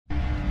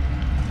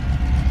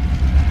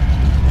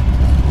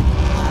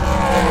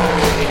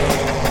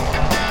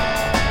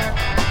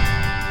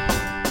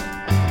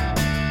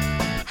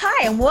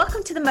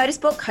Welcome to the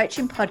Motorsport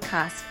Coaching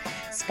Podcast,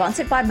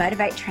 sponsored by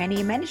Motivate Training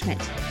and Management.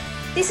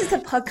 This is a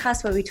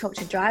podcast where we talk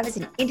to drivers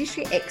and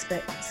industry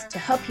experts to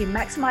help you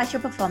maximize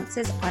your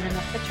performances on and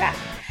off the track.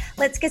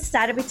 Let's get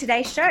started with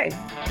today's show.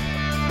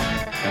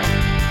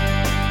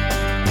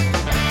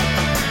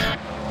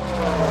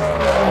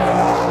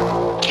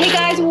 Hey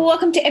guys,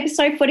 welcome to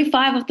episode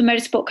 45 of the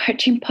Motorsport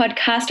Coaching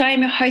Podcast. I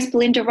am your host,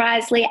 Belinda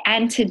Risley,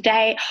 and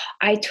today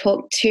I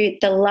talk to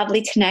the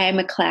lovely Tanea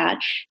McLeod.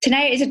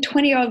 Tanea is a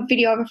 20-year-old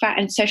videographer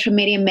and social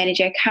media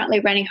manager currently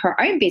running her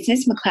own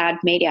business, McLeod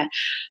Media.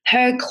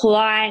 Her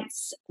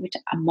clients, which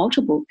are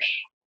multiple,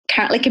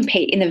 currently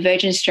compete in the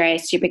Virgin Australia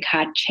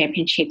Supercar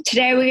Championship.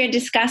 Today we're going to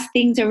discuss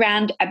things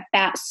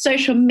about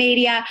social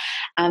media,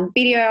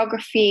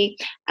 videography,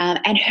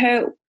 and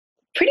her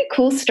pretty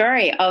cool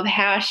story of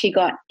how she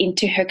got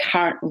into her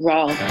current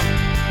role.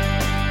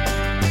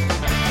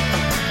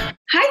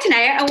 Hi,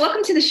 Tanea, and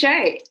welcome to the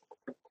show.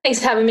 Thanks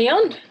for having me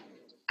on.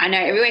 I know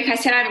every week I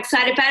said I'm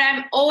excited, but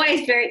I'm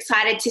always very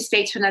excited to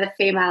speak to another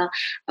female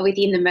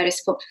within the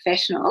motorsport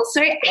professional.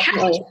 So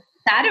how did you get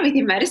started with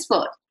your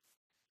motorsport?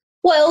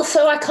 Well,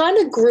 so I kind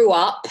of grew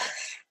up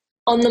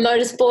on the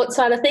motorsport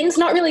side of things,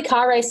 not really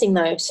car racing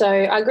though. So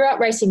I grew up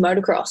racing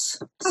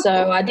motocross.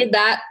 So I did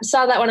that,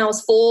 started that when I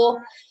was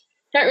 4.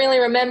 Don't really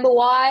remember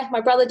why.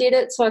 My brother did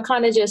it, so I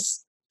kind of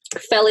just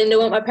fell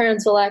into it. My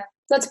parents were like,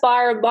 let's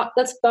buy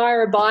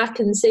her a bike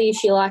and see if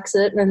she likes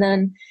it. And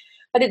then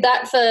I did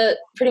that for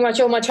pretty much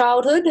all my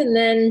childhood, and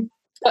then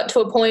got to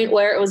a point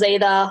where it was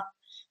either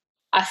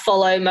I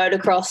follow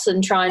motocross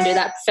and try and do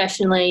that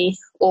professionally,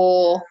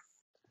 or,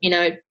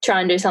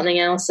 try and do something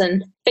else.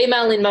 And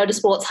female in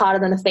motorsport's harder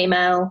than a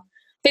female.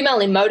 Female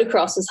in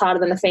motocross is harder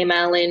than a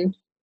female in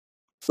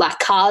like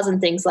cars and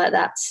things like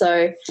that.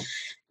 So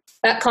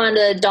that kind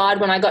of died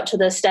when I got to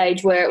the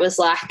stage where it was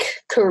like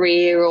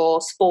career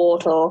or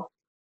sport or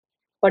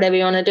whatever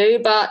you want to do.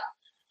 But,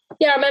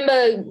 yeah, I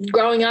remember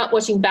growing up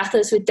watching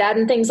Bathurst with Dad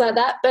and things like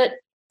that. But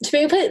to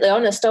be completely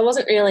honest, I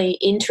wasn't really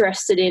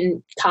interested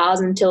in cars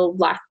until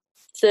like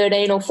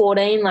 13 or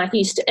 14. Like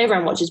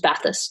everyone watches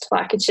Bathurst.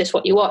 Like it's just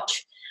what you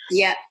watch.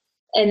 Yeah.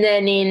 And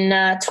then in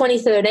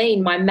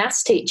 2013, my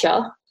maths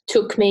teacher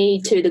took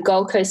me to the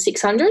Gold Coast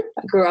 600.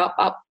 I grew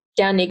up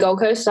down near Gold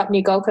Coast, up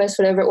near Gold Coast,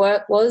 whatever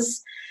it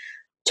was.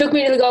 Took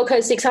me to the Gold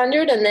Coast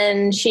 600, and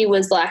then she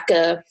was like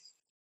a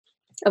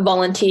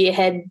volunteer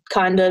head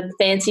kind of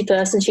fancy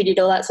person. She did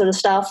all that sort of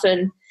stuff,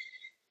 and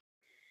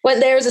went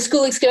there as a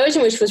school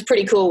excursion, which was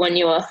pretty cool when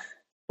you were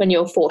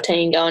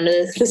 14 going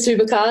to the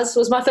supercars. It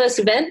was my first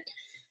event,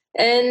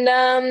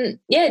 and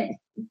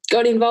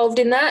got involved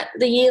in that.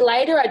 The year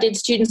later, I did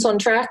Students on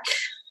Track,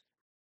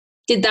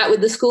 did that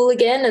with the school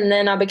again, and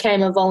then I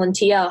became a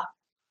volunteer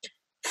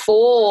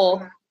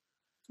for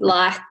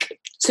like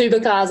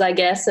supercars, I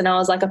guess, and I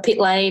was like a pit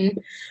lane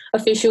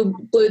official,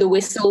 blew the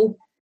whistle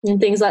and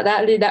things like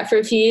that. I did that for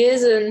a few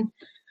years, and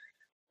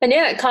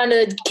yeah, it kind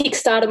of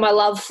kick-started my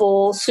love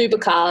for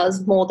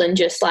supercars more than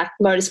just like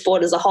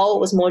motorsport as a whole.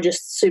 It was more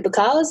just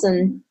supercars,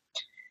 and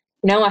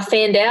I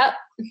fanned out,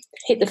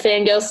 hit the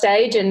fangirl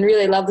stage and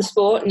really loved the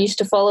sport and used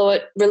to follow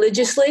it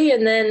religiously,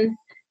 and then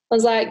I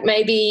was like,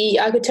 maybe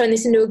I could turn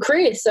this into a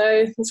career.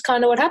 So that's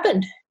kind of what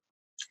happened.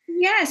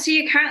 Yeah, so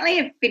you're currently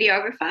a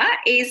videographer.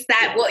 Is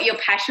that what your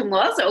passion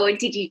was, or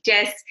did you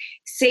just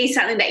see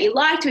something that you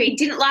liked or you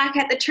didn't like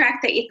at the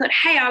track that you thought,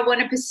 hey, I want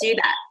to pursue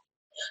that?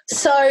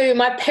 So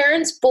my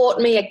parents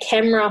bought me a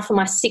camera for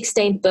my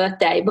 16th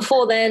birthday.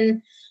 Before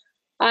then,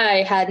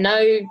 I had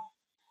I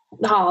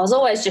was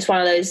always just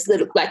one of those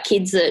little like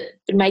kids that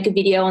would make a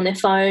video on their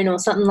phone or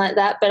something like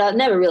that, but I'd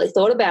never really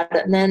thought about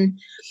it. And then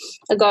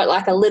I got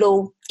like a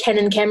little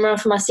Canon camera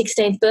for my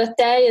 16th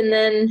birthday, and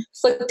then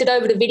flipped it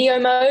over to video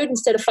mode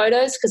instead of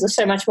photos because it's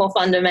so much more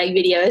fun to make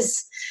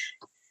videos.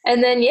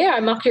 And then, I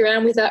mucked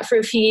around with that for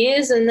a few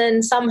years, and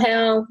then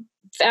somehow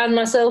found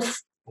myself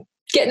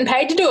getting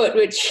paid to do it,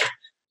 which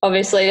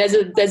obviously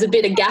there's a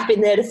bit of gap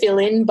in there to fill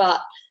in,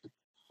 but,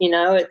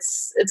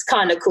 it's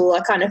kind of cool. I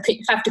kind of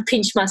have to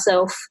pinch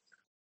myself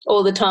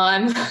all the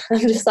time. I'm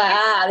just like,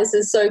 this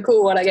is so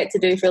cool what I get to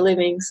do for a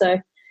living. So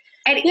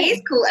it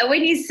is cool. And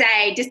when you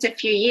say just a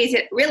few years,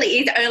 it really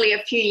is only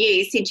a few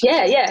years since you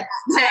I'm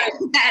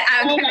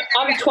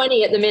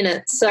 20 at the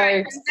minute, so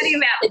it's only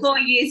about 4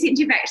 years since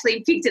you've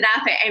actually picked it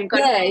up and got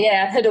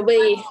it'll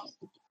be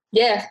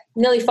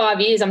nearly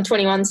 5 years. I'm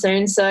 21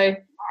 soon, so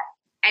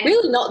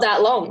really not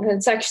that long.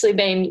 It's actually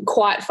been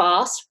quite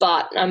fast,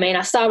 but I mean,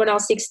 I started when I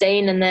was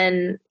 16, and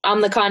then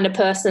I'm the kind of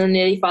person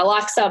that if I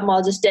like something,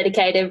 I'll just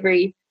dedicate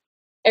every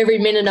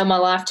minute of my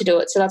life to do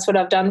it. So that's what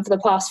I've done for the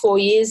past 4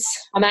 years.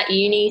 I'm at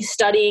uni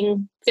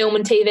studying film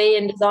and TV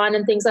and design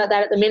and things like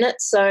that at the minute.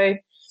 So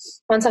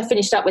once I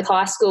finished up with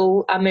high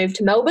school, I moved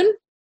to Melbourne.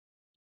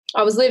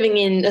 I was living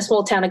in a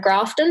small town of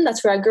Grafton.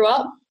 That's where I grew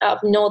up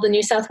in northern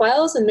New South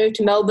Wales, and moved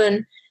to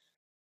Melbourne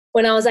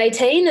when I was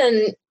 18,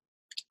 and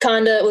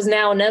kind of was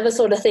now or never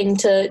sort of thing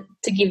to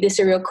give this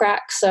a real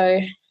crack. So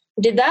I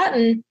did that,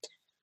 and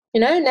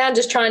now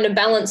just trying to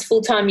balance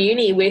full-time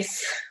uni with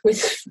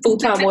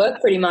full-time work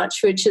pretty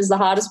much, which is the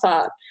hardest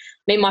part.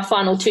 I'm in my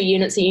final 2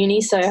 units of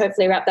uni, so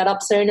hopefully wrap that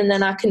up soon, and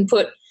then I can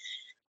put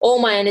all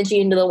my energy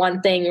into the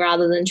one thing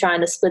rather than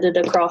trying to split it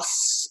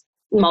across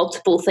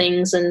multiple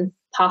things and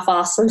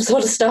half-ass some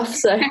sort of stuff.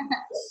 So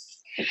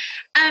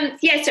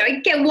so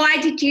again, why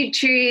did you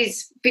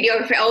choose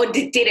videography, or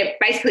did it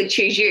basically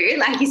choose you,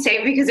 like you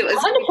say, because it was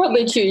kind of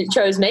probably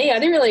chose me. I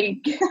didn't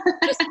really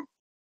just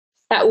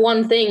that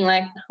one thing.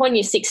 Like when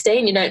you're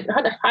 16,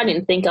 I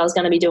didn't think I was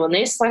going to be doing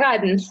this. Like I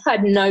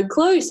had no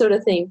clue, sort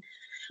of thing.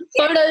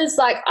 Yeah. Photos,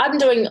 like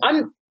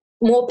I'm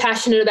more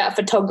passionate about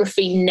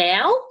photography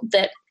now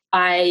that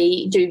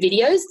I do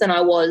videos than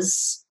I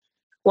was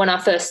when I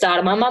first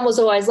started. My mum was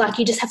always like,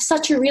 you just have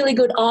such a really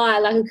good eye,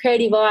 like a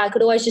creative eye. I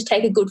could always just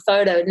take a good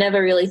photo.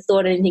 Never really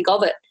thought anything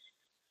of it.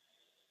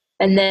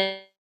 And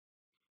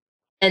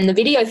the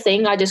video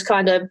thing, I just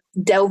kind of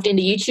delved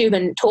into YouTube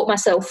and taught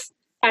myself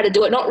how to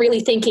do it, not really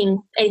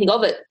thinking anything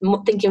of it,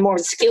 thinking more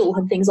of a skill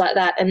and things like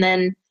that. And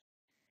then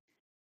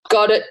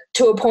got it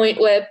to a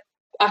point where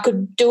I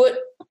could do it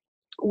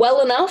well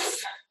enough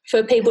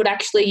for people to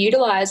actually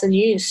utilise and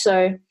use.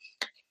 So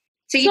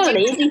it's not an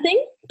easy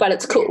thing, but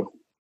it's cool.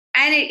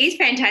 And it is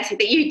fantastic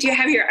that you do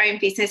have your own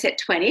business at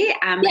 20.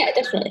 Yeah,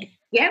 definitely.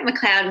 Yeah,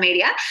 McLeod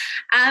Media.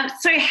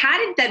 So how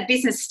did the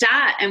business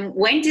start and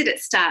when did it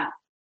start?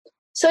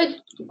 So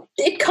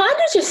it kind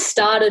of just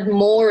started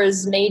more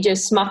as me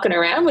just mucking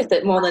around with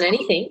it more than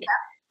anything.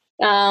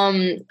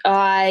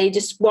 I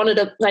just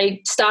I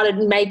started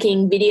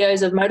making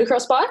videos of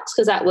motocross bikes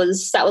because that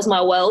was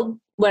my world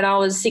when I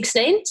was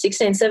 16,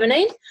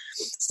 17.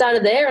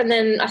 Started there, and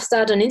then I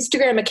started an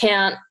Instagram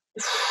account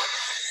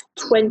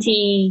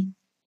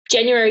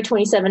January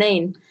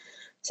 2017.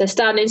 So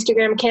started an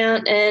Instagram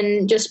account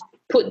and just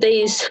put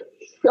these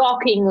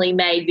shockingly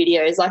made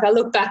videos. Like I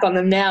look back on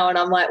them now and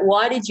I'm like,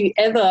 why did you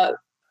ever,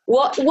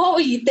 what were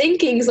you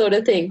thinking, sort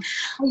of thing?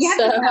 You have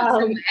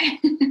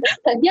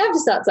to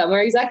start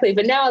somewhere, exactly.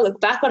 But now I look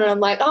back on it, I'm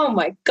like, oh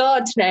my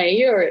God,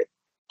 Tanae,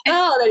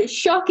 that is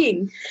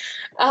shocking.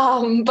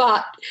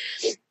 But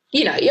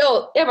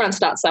everyone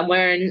starts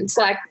somewhere, and it's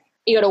like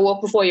you got to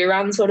walk before you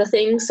run, sort of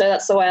thing. So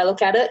that's the way I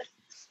look at it.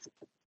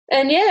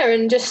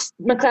 And just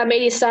McLeod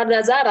Media started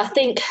as that. I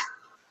think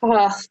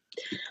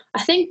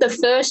the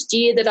first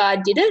year that I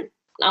did it,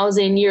 I was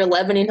in year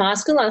 11 in high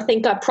school. And I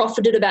think I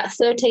profited about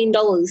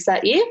 $13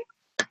 that year.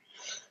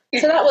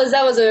 So that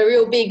was a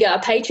real big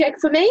paycheck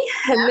for me.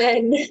 And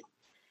then,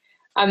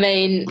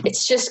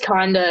 it's just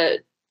kind of,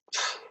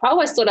 I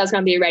always thought I was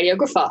going to be a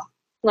radiographer.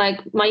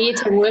 Like my year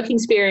 10 work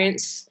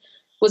experience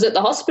was at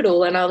the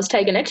hospital and I was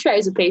taking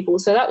x-rays of people.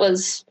 So that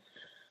was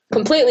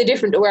completely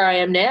different to where I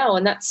am now,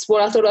 and that's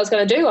what I thought I was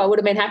going to do. I would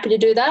have been happy to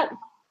do that.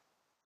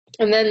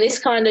 And then this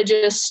kind of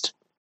just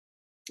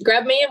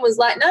grabbed me and was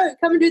like, no,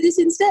 come and do this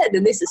instead.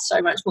 And this is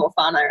so much more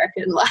fun, I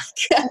reckon.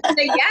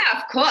 Yeah,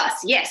 of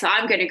course. Yes,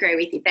 I'm going to agree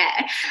with you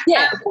there.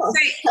 Yeah, of course.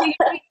 So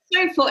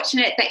you're so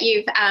fortunate that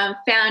you've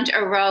found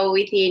a role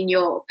within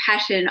your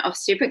passion of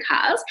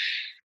supercars.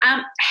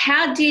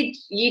 How did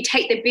you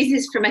take the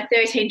business from a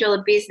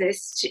 $13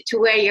 business to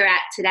where you're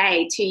at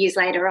today, 2 years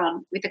later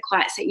on, with the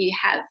clients that you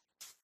have?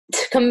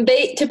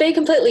 To be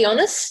completely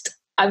honest,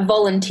 I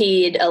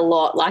volunteered a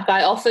lot. Like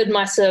I offered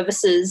my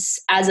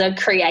services as a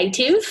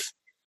creative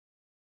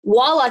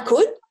while I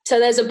could. So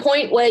there's a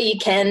point where you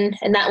can,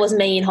 and that was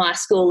me in high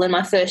school and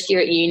my first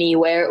year at uni,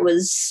 where it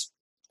was,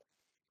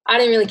 I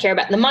didn't really care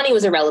about, the money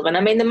was irrelevant.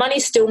 I mean, the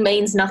money still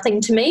means nothing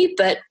to me,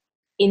 but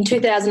in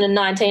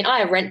 2019, I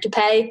have rent to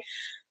pay.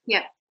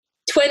 Yeah.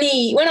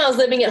 When I was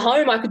living at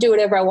home, I could do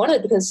whatever I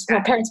wanted because my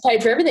parents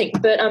paid for everything.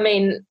 But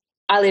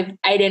I live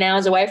 18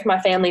 hours away from my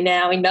family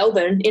now in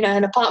Melbourne, in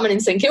an apartment in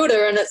St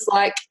Kilda, and it's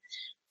like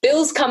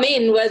bills come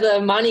in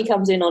whether money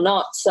comes in or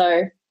not. So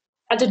I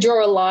had to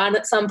draw a line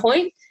at some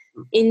point.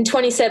 In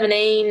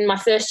 2017, my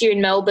first year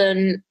in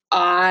Melbourne,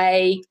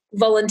 I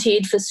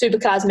volunteered for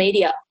Supercars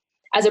Media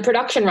as a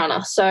production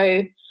runner. So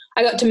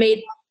I got to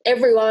meet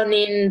everyone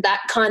in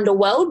that kind of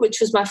world, which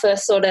was my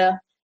first sort of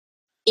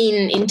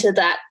into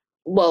that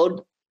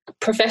world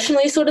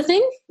professionally, sort of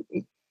thing.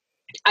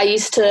 I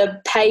used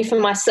to pay for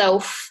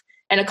myself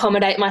and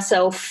accommodate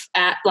myself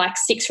at like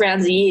 6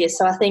 rounds a year.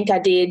 So I think I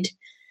did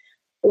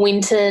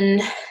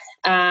Winton,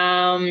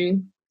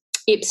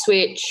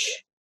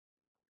 Ipswich,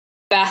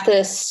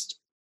 Bathurst,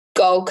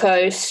 Gold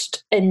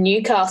Coast and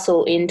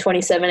Newcastle in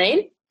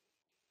 2017.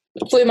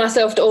 Flew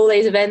myself to all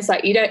these events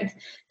like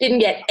didn't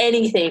get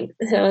anything.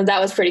 So that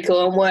was pretty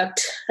cool, and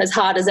worked as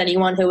hard as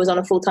anyone who was on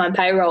a full-time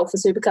payroll for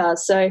Supercars.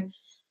 So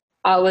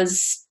I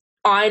was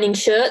ironing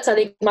shirts. I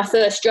think my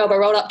first job, I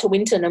rolled up to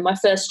Winton and my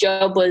first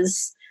job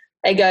was,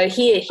 they go,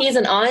 here's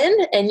an iron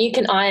and you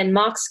can iron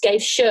Mark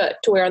Skaife's shirt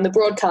to wear on the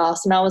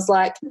broadcast. And I was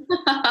like,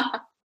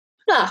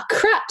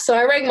 crap. So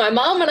I rang my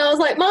mum and I was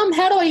like, Mum,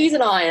 how do I use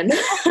an iron?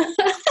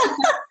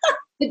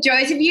 The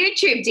joys of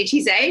YouTube, did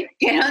she say?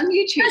 Get on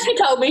YouTube. Yeah,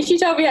 she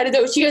told me how to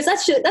do it. She goes,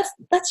 that's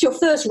your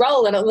first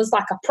role. And it was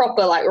like a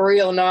proper, like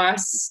real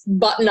nice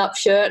button-up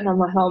shirt. And I'm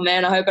like, oh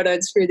man, I hope I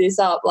don't screw this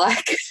up.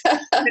 Like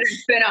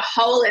burn a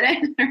hole in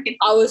it.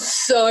 I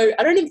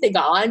don't even think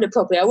I ironed it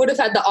properly. I would have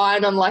had the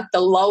iron on like the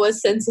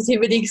lowest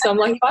sensitivity because I'm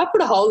like, if I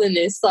put a hole in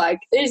this, like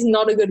it is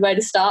not a good way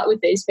to start with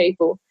these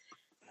people.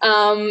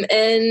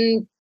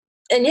 And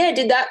yeah,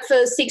 did that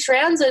for 6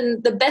 rounds.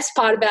 And the best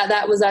part about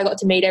that was I got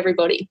to meet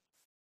everybody.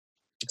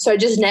 So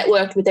just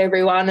networked with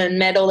everyone and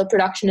met all the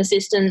production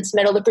assistants,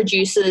 met all the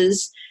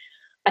producers.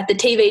 At the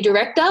TV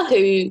director,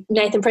 who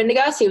Nathan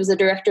Prendergast, he was the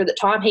director at the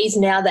time. He's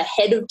now the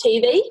head of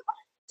TV.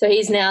 So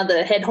he's now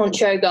the head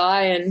honcho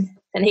guy and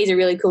he's a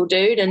really cool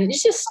dude. And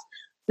it's just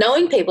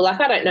knowing people. Like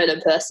I don't know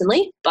them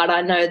personally, but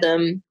I know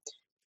them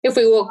if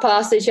we walk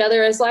past each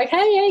other as like, hey,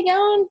 how you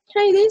going?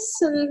 Hey, this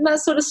and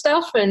that sort of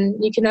stuff.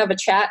 And you can have a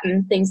chat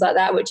and things like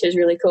that, which is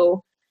really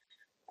cool.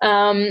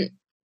 And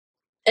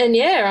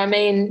yeah, I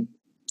mean,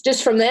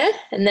 just from there,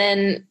 and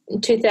then in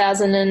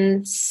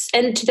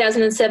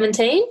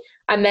 2017,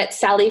 I met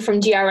Sally from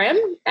GRM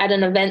at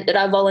an event that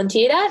I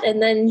volunteered at, and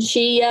then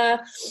she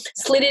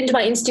slid into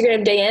my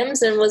Instagram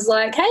DMs and was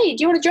like, hey,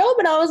 do you want a job?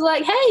 And I was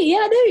like, hey, yeah,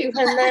 I do.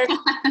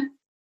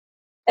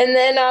 And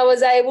then I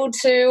was able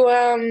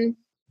to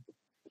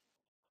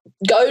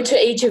go to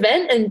each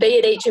event and be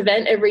at each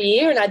event every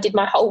year, and I did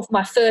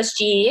my first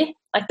year,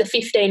 like the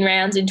 15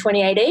 rounds in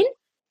 2018.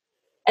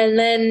 And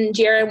then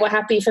GRM were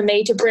happy for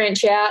me to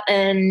branch out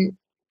and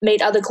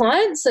meet other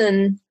clients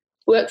and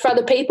work for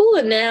other people.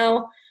 And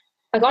now,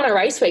 like on a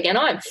race weekend,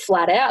 I'm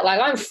flat out. Like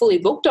I'm fully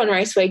booked on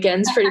race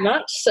weekends pretty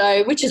much.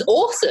 So, which is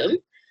awesome.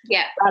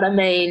 Yeah. But I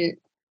mean,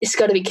 just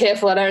got to be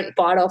careful I don't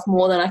bite off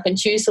more than I can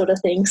chew sort of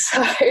thing.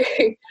 So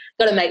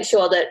got to make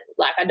sure that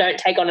like I don't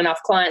take on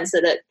enough clients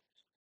that it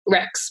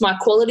wrecks my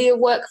quality of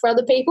work for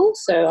other people.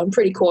 So I'm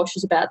pretty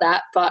cautious about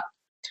that. But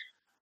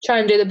try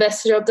and do the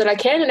best job that I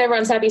can, and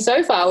everyone's happy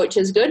so far, which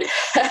is good.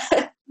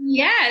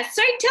 Yeah.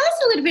 So tell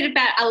us a little bit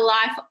about a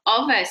life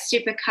of a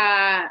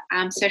supercar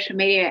social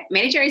media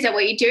manager. Is that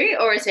what you do,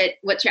 or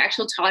what's your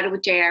actual title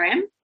with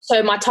JRM?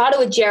 So my title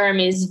with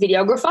JRM is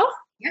videographer,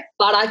 yep.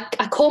 But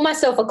I call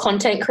myself a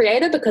content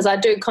creator because I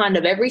do kind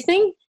of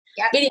everything.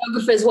 Yep.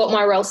 Videographer is what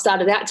my role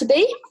started out to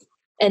be,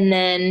 and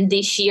then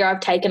this year I've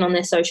taken on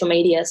their social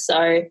media.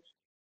 So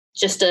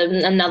just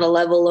another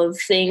level of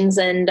things,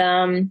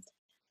 and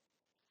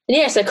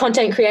yeah, so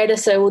content creator,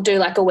 so we'll do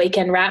like a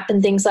weekend wrap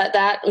and things like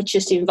that, which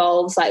just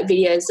involves like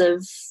videos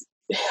of,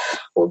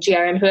 well,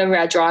 GRM, whoever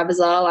our drivers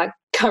are. Like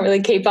can't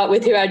really keep up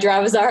with who our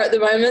drivers are at the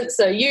moment.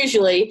 So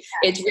usually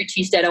it's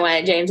Richie Stenaway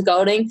and James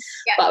Golding,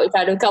 but we've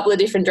had a couple of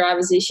different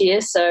drivers this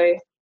year. So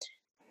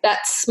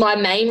that's my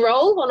main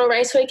role on a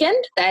race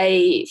weekend.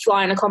 They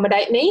fly and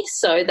accommodate me,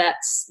 so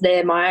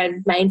they're my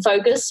main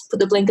focus. Put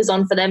the blinkers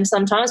on for them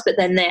sometimes, but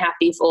then they're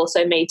happy for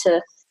also me to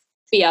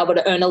be able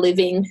to earn a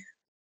living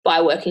by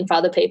working for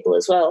other people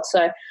as well.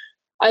 So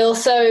I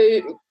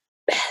also,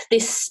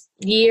 this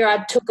year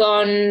I took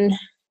on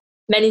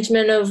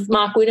management of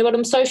Mark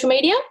Winterbottom's social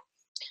media.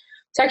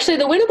 So actually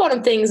the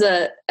Winterbottom things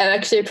are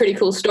actually a pretty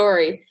cool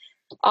story.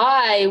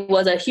 I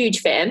was a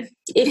huge fan.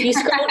 If you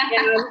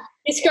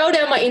scroll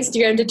down my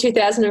Instagram to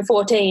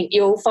 2014,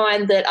 you'll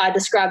find that I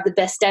described the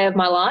best day of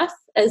my life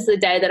as the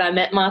day that I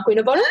met Mark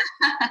Winterbottom.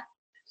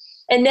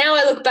 And now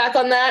I look back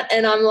on that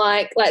and I'm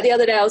like the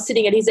other day I was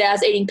sitting at his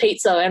house eating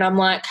pizza and I'm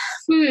like,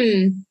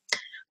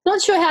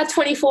 not sure how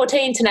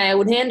 2014 Tanea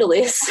would handle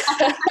this.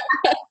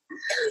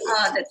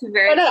 Oh, that's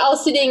very. I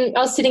was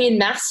sitting in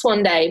maths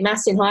one day,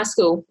 maths in high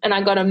school, and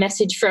I got a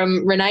message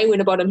from Renee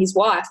Winterbottom, his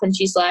wife, and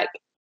she's like,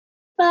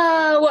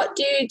 what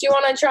do you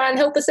want to try and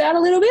help us out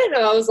a little bit?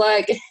 And I was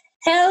like,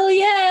 hell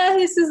yeah,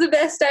 this is the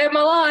best day of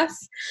my life.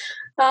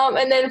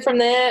 And then from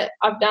there,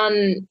 I've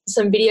done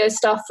some video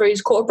stuff for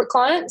his corporate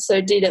clients.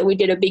 So we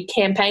did a big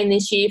campaign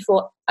this year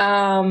for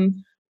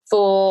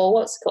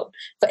what's it called?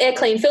 For air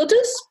clean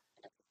filters,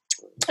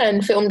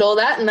 and filmed all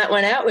that, and that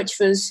went out, which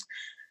was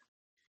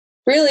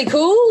really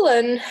cool.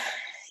 And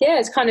yeah,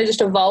 it's kind of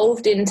just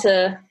evolved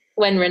into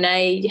when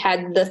Renee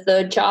had the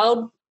third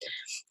child.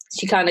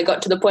 She kind of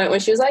got to the point where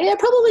she was like, yeah,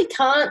 probably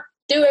can't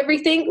do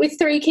everything with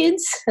 3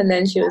 kids. And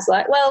then she was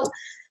like, well,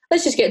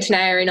 let's just get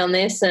Tanea in on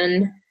this.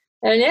 And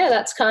yeah,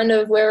 that's kind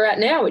of where we're at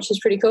now, which is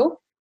pretty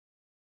cool.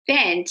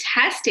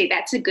 Fantastic.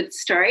 That's a good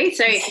story.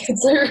 So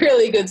it's a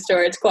really good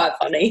story. It's quite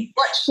funny.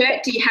 What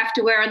shirt do you have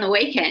to wear on the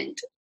weekend?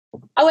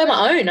 I wear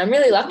my own. I'm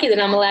really lucky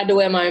that I'm allowed to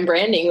wear my own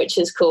branding, which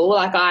is cool.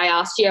 Like I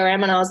asked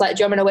GRM and I was like,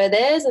 do you want me to wear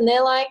theirs? And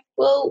they're like,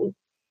 well,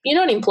 you're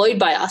not employed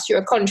by us.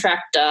 You're a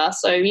contractor.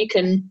 So you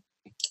can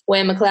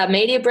wear McLeod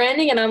Media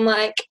branding. And I'm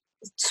like,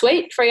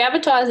 sweet, free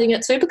advertising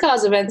at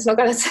supercars events. Not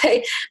going to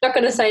say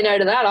no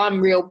to that.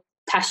 I'm real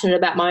passionate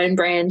about my own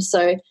brand.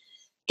 So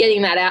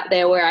getting that out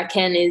there where I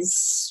can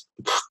is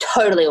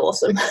totally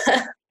awesome.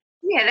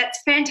 Yeah, that's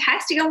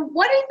fantastic. And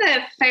what are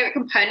the favourite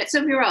components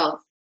of your role?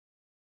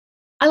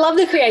 I love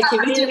the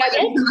creativity that I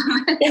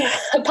get,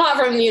 apart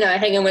from,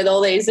 hanging with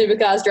all these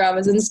supercars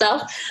drivers and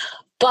stuff.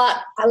 But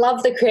I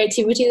love the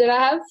creativity that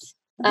I have.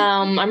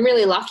 I'm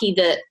really lucky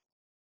that,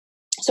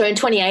 so in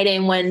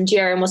 2018 when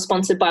GRM was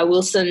sponsored by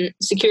Wilson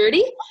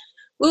Security,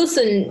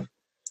 Wilson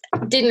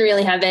didn't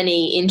really have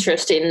any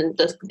interest in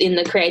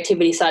the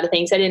creativity side of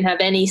things. They didn't have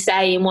any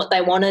say in what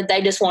they wanted.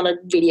 They just wanted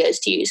videos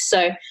to use.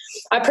 So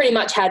I pretty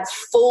much had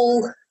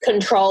full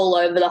control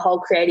over the whole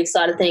creative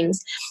side of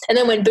things. And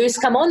then when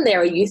Boost come on,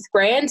 they're a youth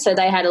brand, so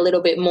they had a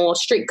little bit more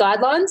strict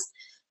guidelines.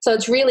 So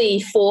it's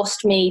really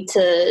forced me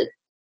to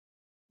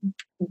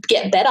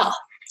get better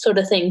sort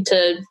of thing,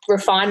 to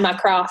refine my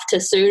craft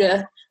to suit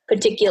a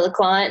particular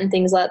client and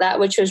things like that,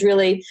 which was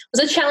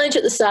a challenge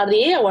at the start of the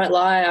year. I won't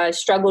lie, I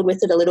struggled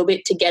with it a little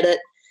bit to get it.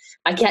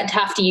 I can't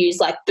have to use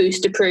like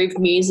Boost approved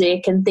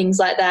music and things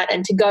like that,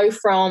 and to go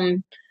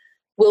from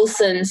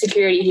Wilson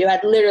Security, who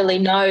had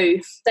literally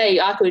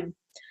I could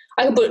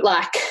put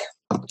like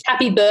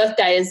Happy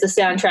Birthday as the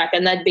soundtrack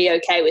and they'd be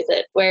okay with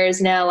it, whereas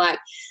now, like,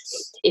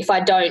 if I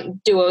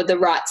don't do the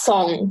right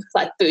song,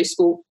 like Boost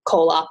will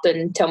call up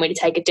and tell me to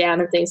take it down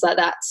and things like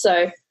that.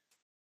 So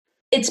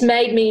it's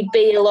made me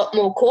be a lot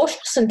more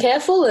cautious and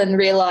careful and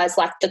realise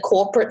like the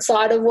corporate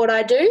side of what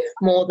I do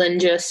more than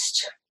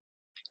just,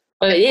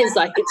 well, it is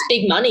like, it's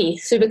big money.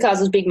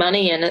 Supercars is big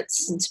money and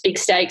it's big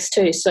stakes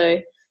too. So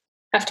I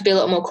have to be a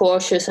lot more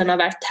cautious, and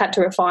I've had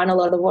to refine a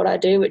lot of what I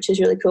do, which is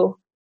really cool.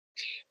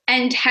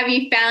 And have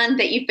you found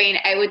that you've been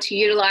able to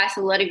utilise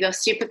a lot of your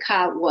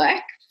supercar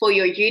work for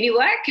your uni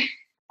work?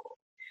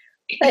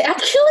 They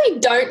actually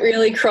don't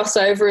really cross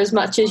over as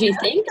much as you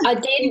think. I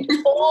did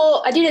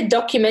a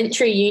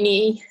documentary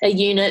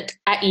unit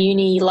at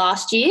uni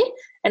last year,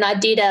 and I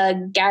did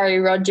a Gary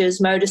Rogers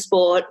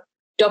motorsport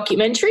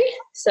documentary.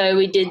 So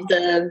we did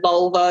the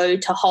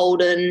Volvo to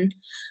Holden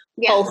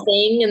whole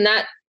thing, and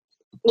that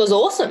was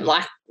awesome.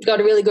 Like, got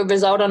a really good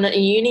result on it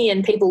in uni,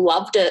 and people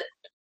loved it.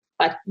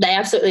 Like, they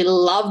absolutely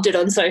loved it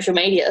on social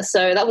media.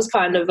 So that was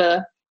kind of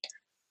a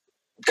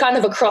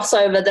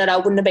crossover that I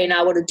wouldn't have been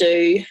able to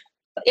do.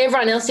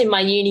 Everyone else in my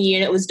uni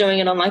unit was doing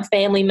it on like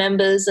family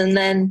members, and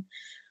then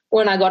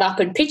when I got up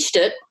and pitched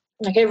it,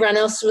 like everyone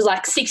else was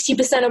like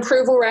 60%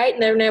 approval rate,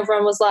 and then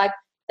everyone was like,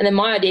 and then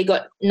my idea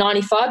got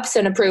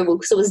 95% approval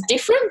because it was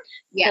different.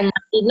 Yeah. And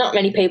not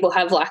many people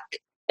have like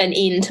an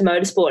in to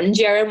motorsport, and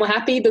GRM were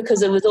happy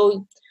because it was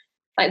all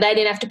like, they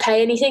didn't have to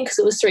pay anything because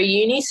it was through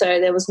uni, so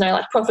there was no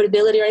like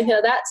profitability or anything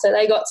like that. So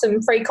they got some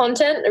free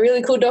content, a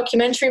really cool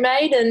documentary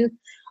made, and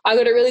I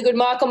got a really good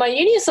mark on my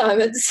uni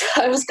assignments.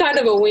 So it was kind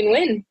of a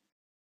win-win.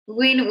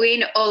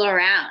 Win-win all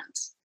around.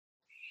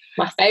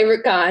 My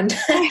favourite kind.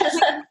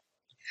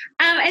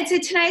 And so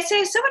today,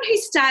 so someone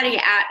who's starting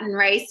out in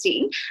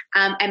racing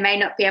and may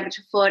not be able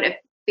to afford a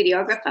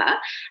videographer,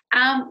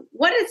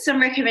 what are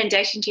some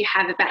recommendations you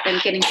have about them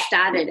getting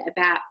started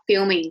about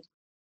filming?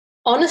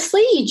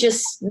 Honestly,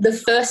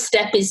 the first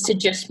step is to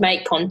just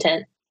make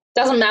content.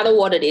 Doesn't matter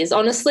what it is.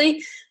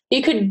 Honestly,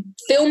 you could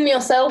film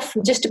yourself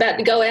just about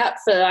to go out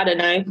for, I don't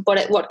know,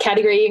 what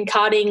category in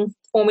karting,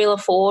 Formula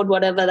Ford,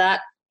 whatever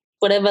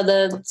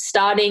the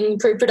starting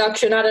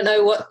pre-production, I don't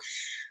know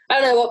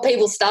what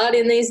people start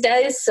in these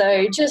days.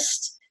 So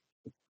just,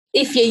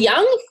 if you're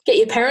young, get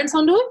your parents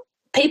onto it.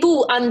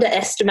 People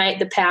underestimate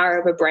the power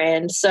of a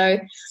brand. So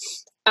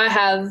I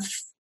have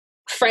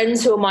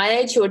friends who are my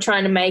age who are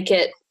trying to make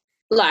it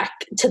like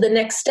to the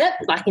next step,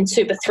 like in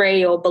Super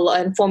 3 or below,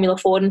 and Formula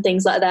Ford and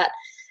things like that.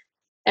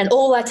 And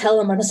all I tell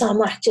them, I'm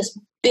like, just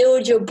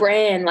build your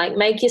brand, like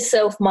make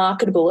yourself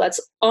marketable.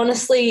 That's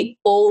honestly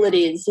all it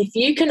is. If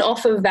you can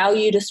offer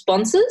value to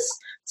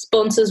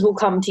sponsors will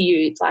come to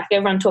you. Like,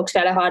 everyone talks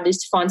about how hard it is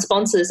to find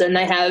sponsors, and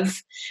they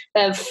have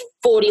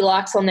 40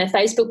 likes on their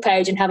Facebook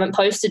page and haven't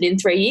posted in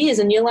 3 years.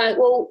 And you're like,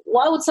 well,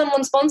 why would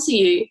someone sponsor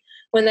you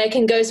when they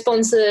can go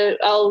sponsor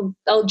old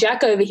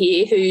Jack over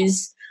here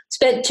who's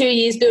spent 2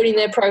 years building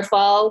their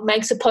profile,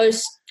 makes a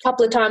post a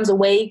couple of times a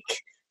week,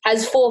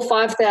 has 4,000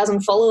 or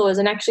 5,000 followers,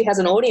 and actually has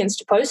an audience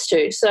to post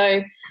to.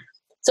 So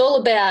it's all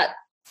about,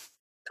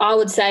 I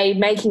would say,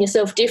 making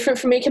yourself different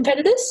from your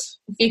competitors.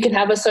 If you can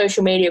have a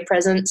social media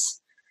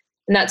presence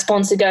and that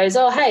sponsor goes,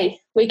 oh, hey,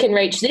 we can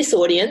reach this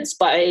audience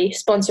by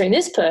sponsoring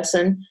this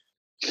person,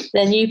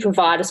 then you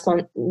provide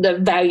the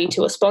value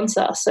to a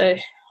sponsor. So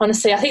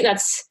honestly, I think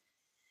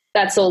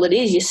that's all it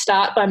is. You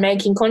start by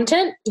making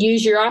content.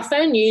 Use your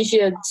iPhone, use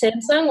your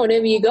Samsung,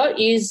 whatever you got.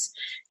 Use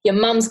your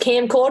mum's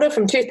camcorder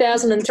from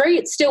 2003.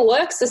 It still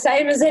works the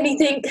same as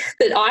anything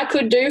that I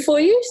could do for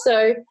you.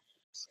 So,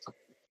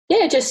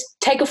 yeah, just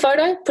take a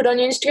photo, put it on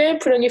your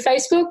Instagram, put it on your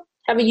Facebook,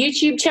 have a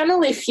YouTube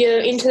channel if you're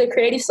into the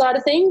creative side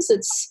of things.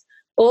 It's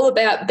all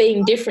about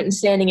being different and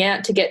standing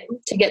out to get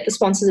the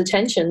sponsor's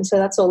attention. So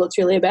that's all it's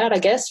really about, I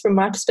guess, from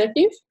my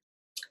perspective.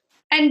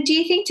 And do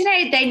you think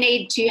today they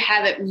need to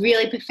have it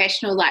really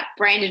professional, like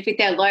branded with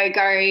their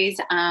logos,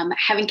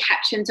 having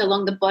captions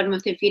along the bottom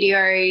of the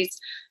videos?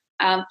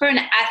 For an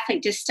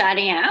athlete just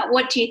starting out,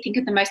 what do you think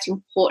are the most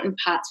important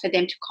parts for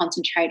them to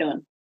concentrate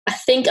on? I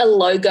think a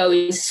logo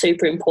is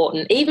super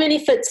important. Even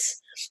if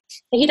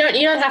you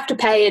don't have to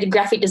pay a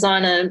graphic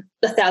designer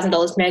 $1,000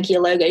 to make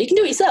your logo. You can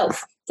do it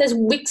yourself. There's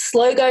Wix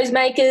logos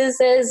makers.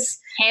 There's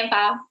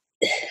Canva.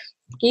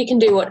 You can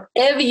do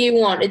whatever you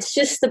want. It's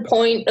just the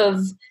point of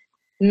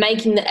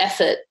making the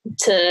effort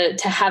to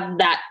have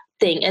that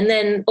thing. And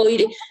then all you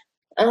do,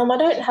 I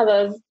don't have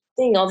a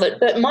thing of it,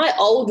 but my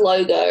old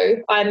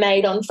logo I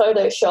made on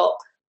Photoshop.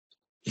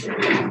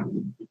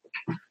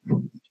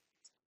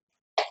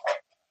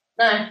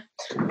 No,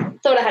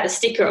 thought I had a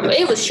sticker of it.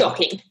 It was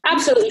shocking,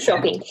 absolutely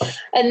shocking.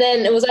 And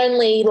then it was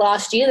only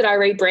last year that I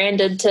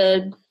rebranded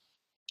to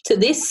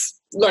this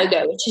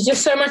logo, which is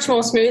just so much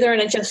more smoother,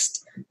 and it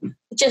just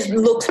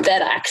looks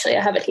better. Actually,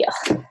 I have it here.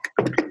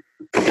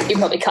 You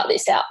probably cut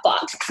this out,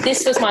 but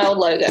this was my old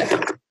logo.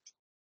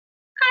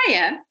 Oh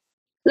yeah,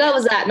 that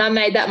was that, and I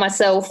made that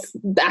myself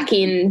back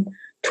in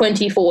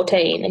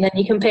 2014. And then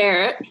you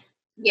compare it.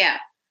 Yeah.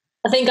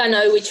 I think I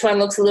know which one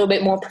looks a little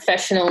bit more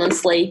professional and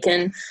sleek,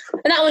 and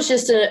that was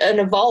just an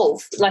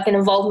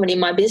involvement in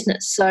my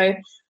business. So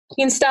you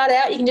can start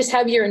out, you can just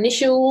have your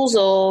initials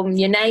or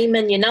your name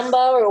and your number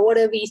or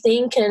whatever you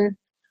think, and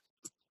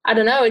I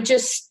don't know, it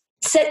just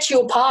sets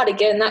you apart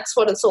again. That's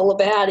what it's all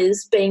about,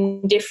 is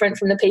being different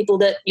from the people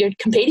that you're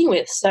competing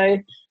with. So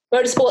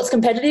motorsport's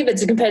competitive,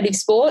 it's a competitive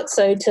sport,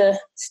 so to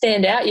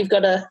stand out you've got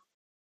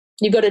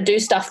to do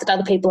stuff that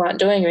other people aren't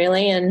doing,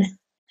 really, and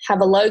have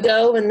a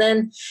logo. And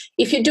then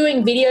if you're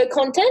doing video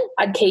content,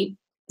 I'd keep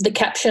the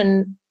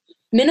caption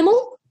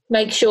minimal.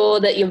 Make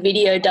sure that your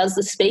video does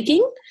the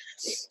speaking.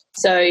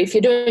 So if you're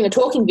doing a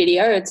talking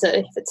video, if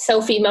it's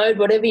selfie mode,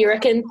 whatever you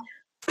reckon,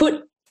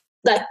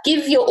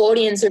 give your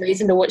audience a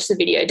reason to watch the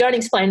video. Don't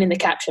explain in the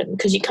caption,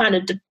 because you kind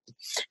of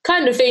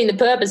defeating the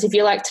purpose. If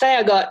you're like, today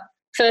I got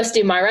first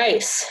in my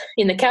race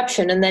in the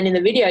caption, and then in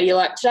the video you're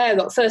like, today I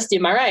got first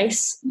in my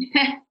race.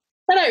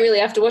 They don't really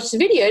have to watch the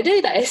video, do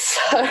they?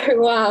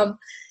 So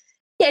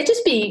yeah,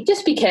 just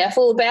be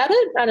careful about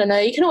it. I don't know.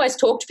 You can always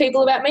talk to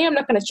people about me. I'm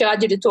not going to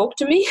charge you to talk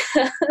to me.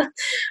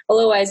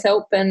 I'll always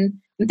help, and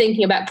I'm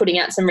thinking about putting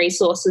out some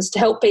resources to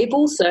help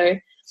people. So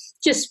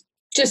just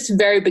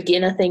very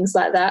beginner things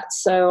like that.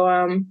 So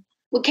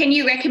well, can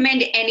you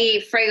recommend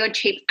any free or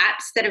cheap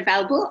apps that are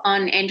available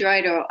on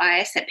Android or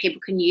iOS that people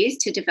can use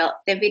to develop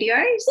their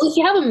videos? Well, if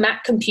you have a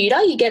Mac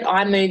computer, you get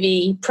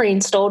iMovie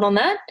pre-installed on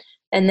that.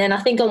 And then I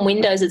think on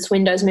Windows, it's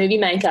Windows Movie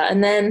Maker.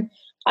 And then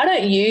I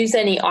don't use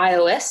any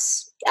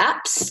iOS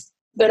apps,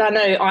 but I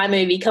know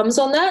iMovie comes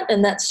on that,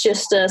 and that's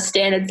just a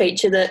standard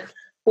feature that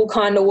will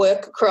kind of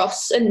work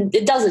across, and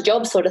it does a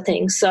job sort of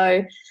thing.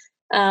 So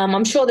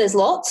I'm sure there's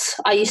lots.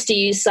 I used to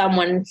use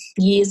someone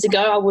years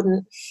ago.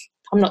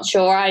 I'm not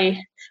sure.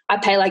 I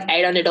pay like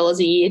 $800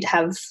 a year to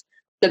have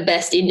the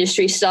best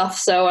industry stuff.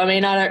 So, I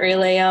mean, I don't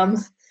really,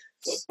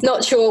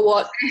 not sure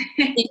what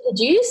you could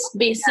use.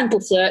 Be a simple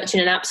search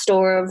in an app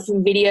store of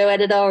video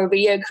editor or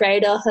video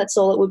creator. That's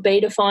all it would be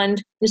to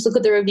find. Just look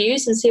at the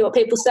reviews and see what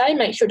people say,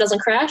 make sure it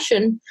doesn't crash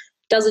and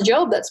does a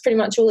job. That's pretty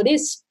much all it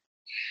is.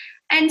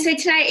 And so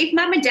today, if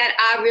mum and dad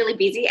are really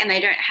busy and they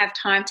don't have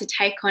time to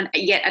take on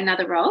yet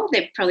another role,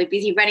 they're probably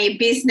busy running a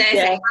business.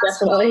 Yeah,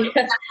 definitely.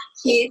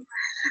 Kids.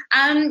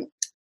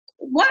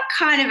 What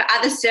kind of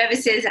other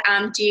services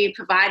do you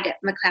provide at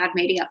McLeod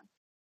Media?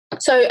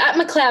 So at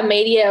McLeod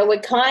Media,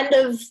 we're kind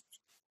of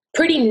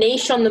pretty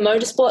niche on the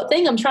motorsport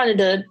thing. I'm trying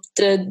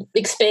to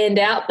expand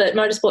out, but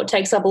motorsport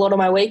takes up a lot of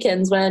my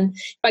weekends. When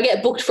if I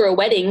get booked for a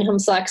wedding, I'm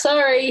just like,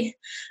 sorry,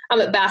 I'm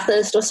at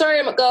Bathurst, or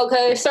sorry, I'm at Gold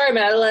Coast, sorry, I'm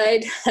at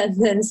Adelaide. And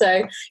then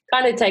so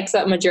kind of takes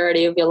up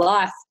majority of your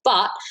life.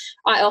 But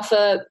I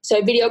offer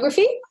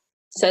videography.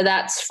 So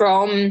that's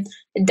from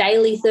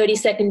daily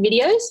 30-second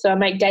videos. So I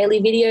make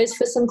daily videos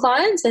for some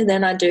clients, and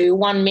then I do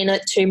 1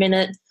 minute, 2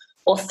 minute,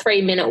 or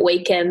 3 minute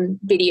weekend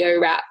video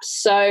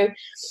wraps. So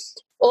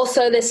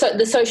also there's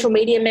the social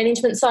media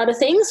management side of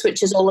things,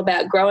 which is all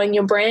about growing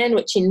your brand,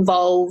 which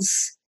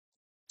involves,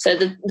 so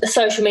the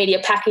social media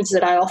package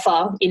that I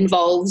offer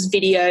involves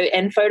video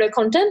and photo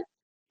content.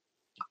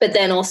 But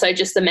then also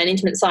just the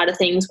management side of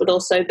things would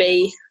also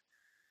be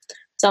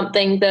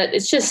something that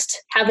it's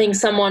just having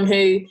someone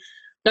who,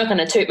 not going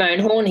to toot my own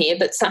horn here,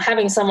 but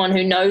having someone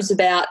who knows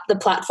about the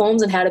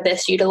platforms and how to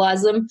best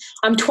utilize them.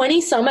 I'm 20,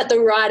 so I'm at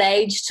the right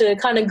age to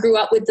kind of grew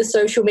up with the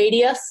social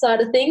media side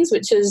of things,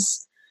 which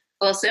is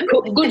awesome,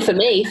 good for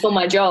me, for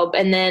my job.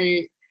 And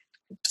then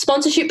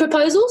sponsorship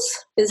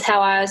proposals is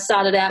how I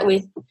started out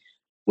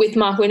with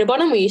Mark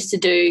Winterbottom. We used to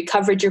do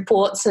coverage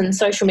reports and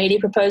social media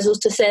proposals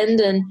to send,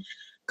 and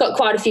got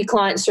quite a few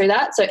clients through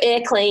that. So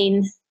Air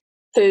Clean,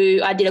 who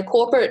I did a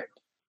corporate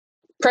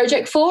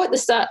project for at the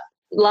start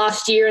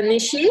last year and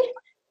this year,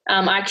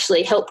 I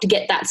actually helped to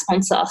get that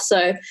sponsor.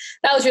 So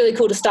that was really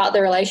cool to start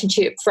the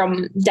relationship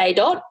from day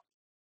dot,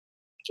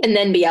 and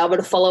then be able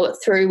to follow it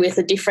through with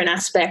a different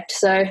aspect.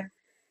 So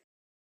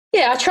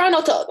yeah, I try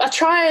not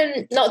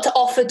to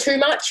offer too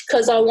much,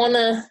 because I want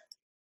to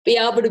be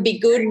able to be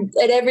good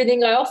at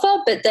everything I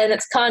offer. But then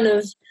it's kind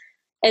of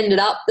ended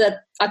up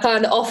that I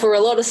kind of offer a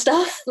lot of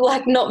stuff,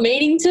 like not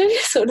meaning to,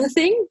 sort of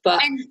thing.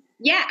 But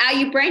yeah, are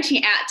you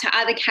branching out to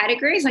other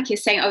categories? Like you're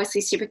saying,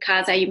 obviously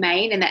supercars are your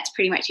main, and that's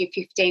pretty much your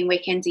 15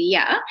 weekends a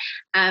year.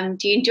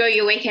 Do you enjoy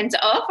your weekends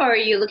off, or are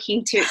you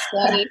looking to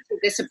expand into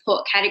the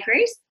support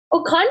categories?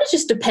 Well, kind of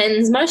just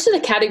depends. Most of the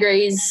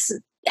categories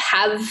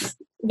have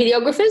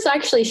videographers. I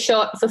actually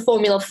shot for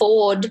Formula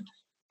Ford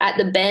at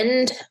the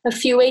Bend a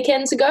few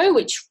weekends ago,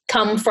 which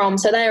come from,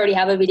 so they already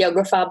have a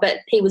videographer, but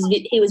he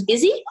was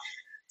busy.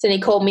 So he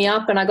called me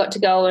up and I got to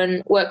go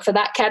and work for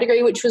that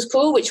category, which was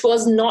cool, which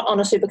was not on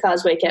a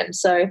Supercars weekend.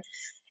 So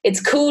it's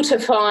cool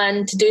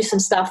to do some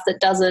stuff that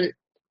doesn't,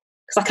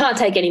 because I can't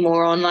take any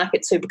more on like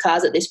at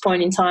Supercars at this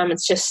point in time.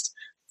 It's just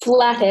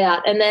flat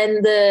out. And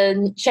then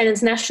the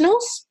Shannon's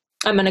Nationals,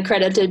 I'm an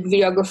accredited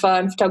videographer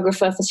and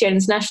photographer for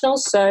Shannon's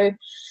Nationals. So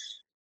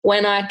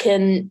when I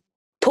can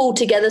pull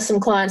together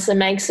some clients that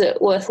makes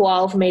it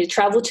worthwhile for me to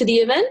travel to the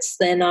events,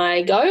 then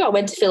I go. I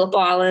went to Phillip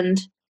Island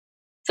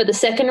for the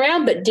second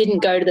round, but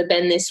didn't go to the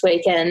Bend this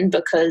weekend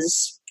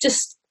because it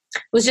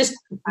was just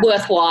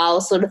worthwhile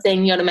sort of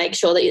thing. You got to make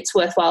sure that it's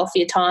worthwhile for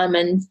your time,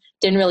 and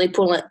didn't really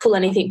pull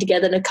anything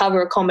together to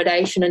cover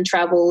accommodation and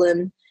travel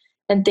and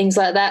things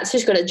like that. So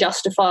just got to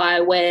justify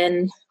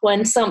when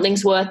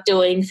something's worth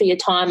doing for your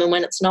time and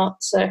when it's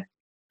not. So.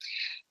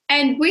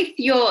 And with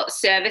your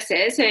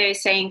services, so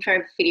saying for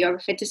a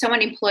videographer, does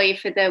someone employ you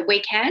for the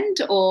weekend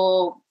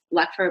or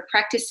like for a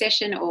practice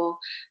session, or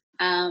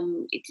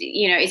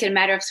is it a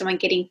matter of someone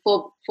getting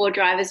four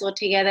drivers all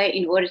together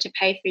in order to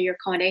pay for your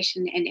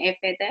accommodation and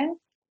airfare there?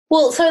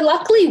 Well, so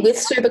luckily with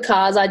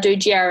Supercars, I do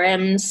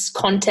GRM's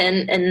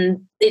content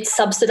and it's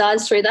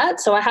subsidised through that.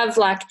 So I have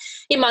like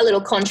in my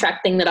little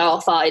contract thing that I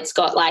offer, it's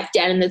got like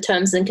down in the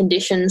terms and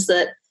conditions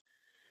that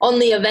on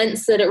the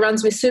events that it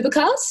runs with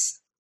Supercars,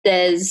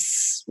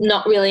 there's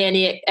not really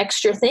any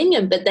extra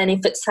thing. But then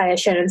if it's, say, a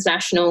Shannon's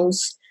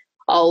Nationals,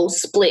 I'll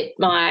split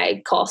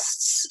my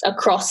costs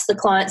across the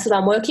clients that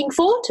I'm working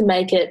for to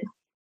make it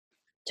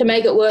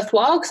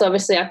worthwhile, because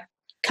obviously I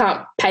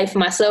can't pay for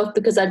myself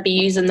because I'd be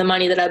using the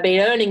money that I've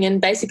been earning and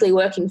basically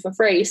working for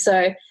free.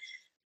 So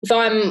if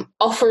I'm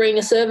offering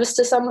a service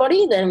to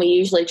somebody, then we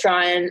usually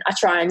try and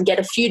get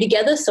a few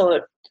together so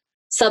it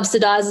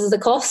subsidises the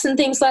costs and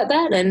things like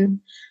that. And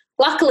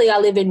luckily I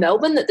live in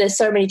Melbourne that there's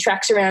so many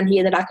tracks around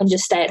here that I can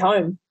just stay at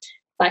home.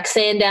 Like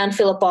Sandown,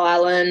 Phillip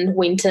Island,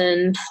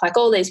 Winton, like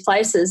all these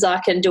places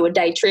I can do a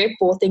day trip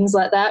or things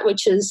like that,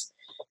 which is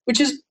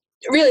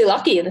really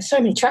lucky. And there's so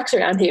many tracks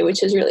around here,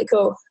 which is really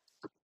cool.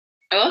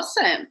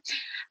 Awesome.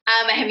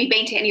 Have you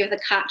been to any of the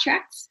kart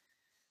tracks?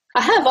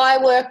 I have.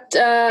 I worked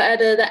at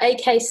the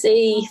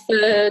AKC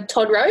for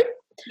Todd Road.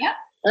 Yep.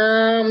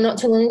 Not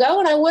too long ago,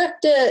 and I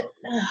worked at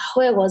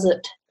where was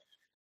it?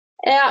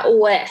 Out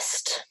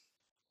west,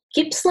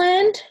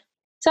 Gippsland.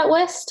 Is that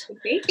west?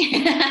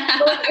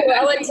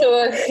 I went to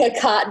a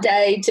kart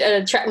day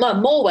to a track. No,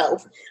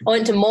 Morwell. I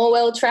went to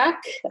Morwell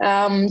track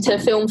to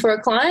film for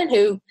a client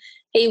who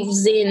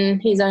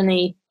he's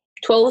only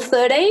 12,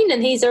 13,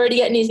 and he's already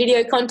getting his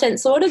video content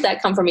sorted.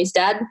 That come from his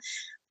dad.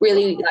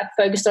 Really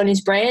focused on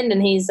his brand,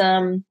 and he's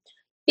doing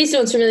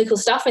some really cool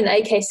stuff in the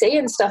AKC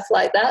and stuff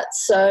like that.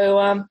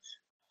 So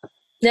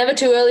never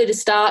too early to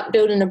start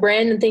building a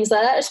brand and things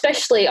like that,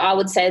 especially I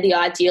would say the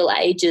ideal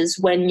age is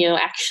when you're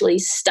actually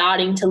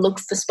starting to look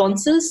for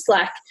sponsors.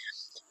 Like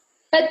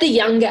at the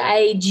younger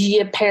age,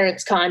 your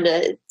parents kind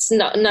of, it's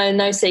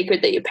no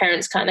secret that your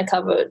parents kind of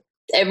cover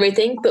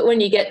everything. But when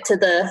you get to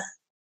the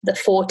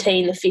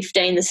 14, the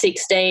 15, the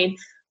 16,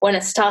 when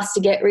it starts to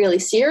get really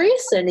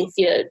serious, and if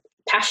you're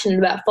passionate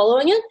about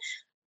following it,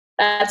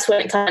 that's when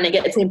it kind of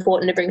gets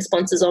important to bring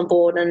sponsors on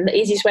board. And the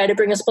easiest way to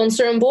bring a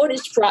sponsor on board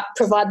is to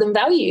provide them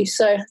value.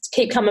 So let's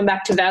keep coming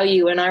back to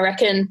value. And I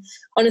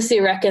honestly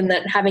reckon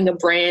that having a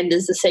brand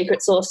is the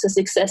secret sauce to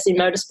success in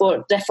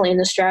motorsport, definitely in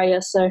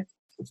Australia. So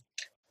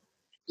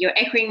you're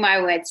echoing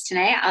my words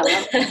today. I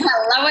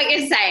love what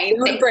you're saying.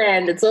 Good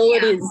brand, it's all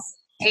it is.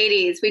 It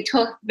is. We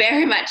talk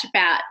very much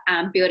about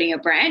building a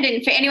brand.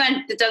 And for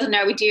anyone that doesn't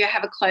know, we do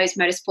have a closed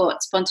motorsport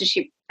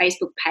sponsorship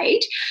Facebook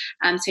page.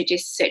 So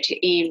just search it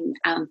in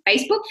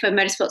Facebook for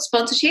motorsport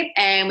sponsorship,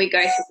 and we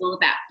go through all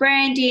about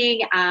branding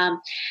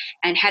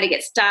and how to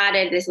get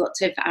started. There's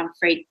lots of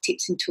free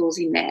tips and tools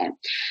in there.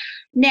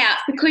 Now,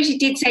 because you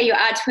did say you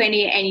are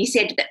 20 and you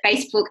said that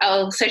Facebook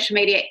or social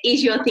media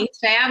is your thing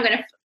today, I'm going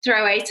to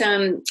throw away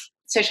some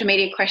social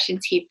media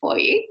questions here for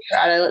you.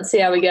 Right, let's see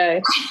how we go.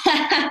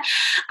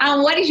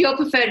 What is your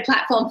preferred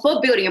platform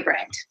for building a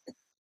brand?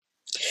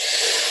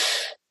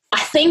 I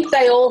think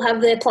they all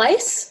have their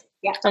place.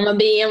 Yeah. I'm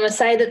gonna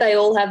say that they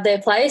all have their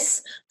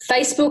place.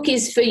 Facebook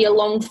is for your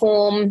long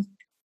form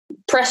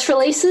press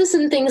releases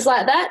and things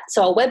like that.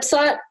 So a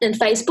website and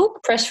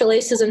Facebook, press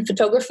releases and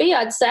photography,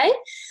 I'd say.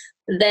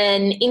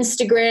 Then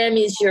Instagram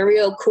is your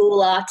real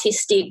cool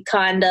artistic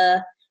kind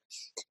of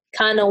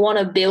want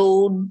to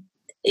build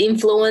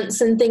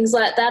influence and things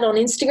like that on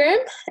Instagram.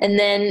 And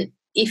then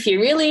if you're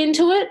really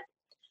into it,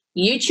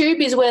 YouTube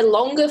is where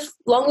longer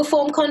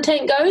form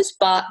content goes,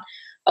 but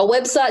a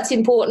website's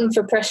important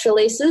for press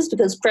releases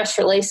because press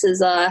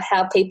releases are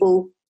how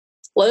people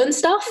learn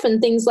stuff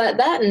and things like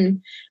that.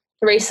 And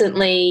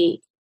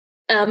recently,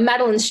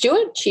 Madeline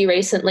Stewart, she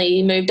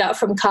recently moved up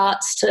from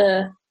karts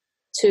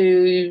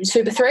to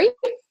Super 3,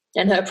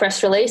 and her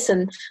press release,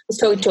 and was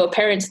talking to her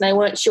parents, and they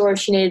weren't sure if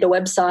she needed a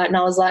website. And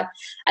I was like,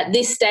 at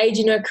this stage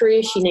in her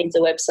career, she needs a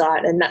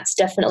website. And that's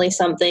definitely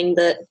something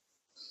that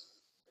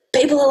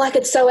people are like,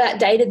 it's so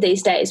outdated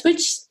these days,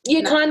 which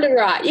you're kind of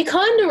right. You're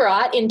kind of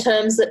right in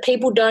terms that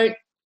people don't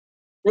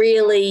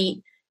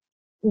really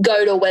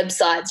go to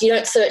websites. You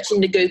don't search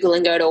into Google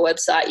and go to a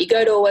website. You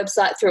go to a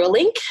website through a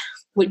link,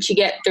 which you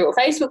get through a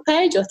Facebook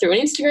page or through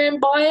an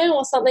Instagram bio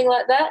or something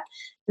like that.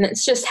 And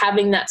it's just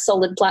having that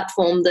solid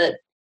platform that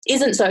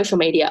isn't social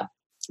media.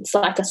 It's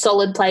like a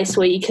solid place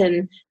where you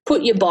can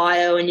put your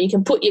bio and you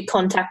can put your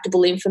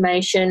contactable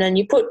information and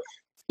you put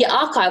your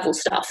archival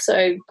stuff.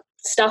 So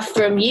stuff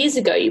from years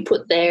ago you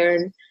put there,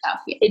 and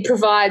it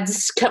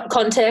provides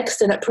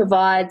context, and it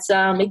provides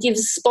it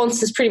gives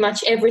sponsors pretty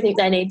much everything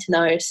they need to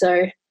know.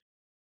 So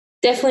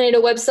definitely need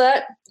a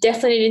website,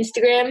 definitely need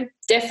Instagram,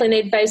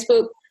 definitely need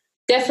Facebook,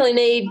 definitely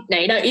need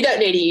you don't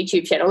need a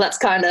YouTube channel. That's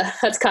kind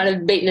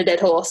of beating a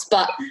dead horse,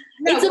 but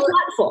it's a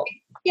platform.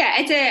 Yeah,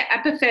 it's a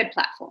preferred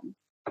platform.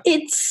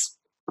 It's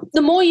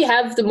the more you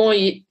have, the more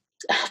you.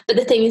 But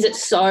the thing is,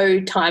 it's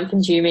so time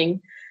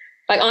consuming.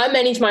 Like, I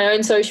manage my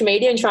own social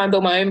media and try and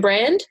build my own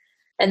brand,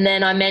 and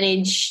then I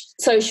manage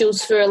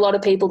socials for a lot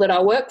of people that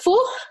I work for,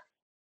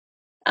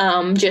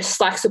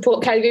 just like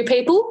support category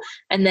people,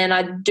 and then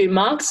I do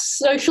Mark's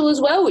social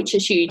as well, which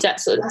is huge.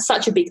 That's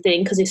such a big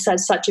thing because it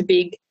has such a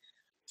big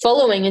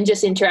following, and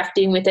just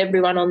interacting with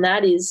everyone on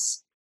that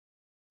is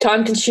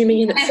time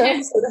consuming in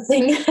itself, sort of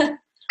thing.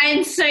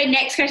 And so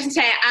next question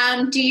today,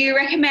 do you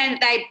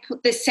recommend they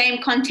put the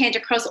same content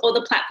across all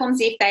the platforms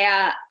if they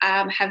are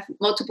have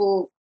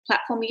multiple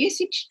platform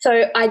usage?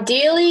 So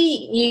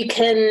ideally you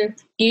can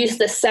use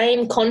the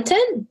same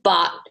content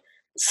but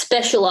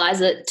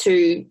specialize it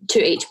to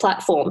each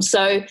platform.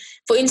 So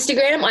for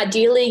Instagram,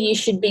 ideally you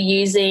should be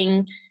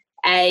using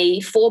a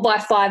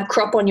 4:5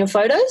 crop on your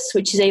photos,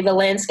 which is either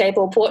landscape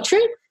or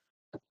portrait.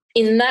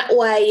 In that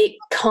way, it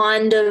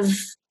kind of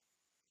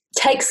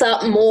takes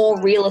up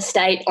more real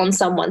estate on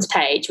someone's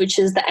page, which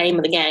is the aim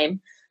of the game.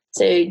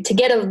 So to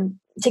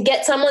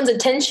get someone's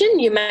attention,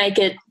 you make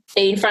it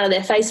be in front of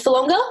their face for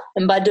longer,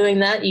 and by doing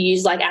that, you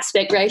use like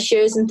aspect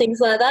ratios and things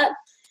like that.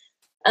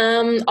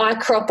 I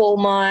crop all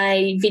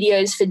my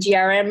videos for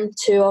GRM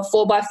to a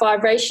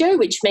 4:5 ratio,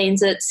 which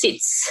means it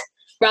sits,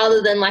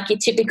 rather than like your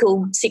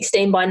typical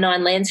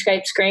 16:9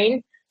 landscape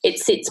screen, it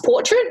sits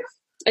portrait,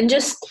 and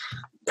just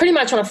pretty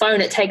much on a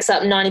phone, it takes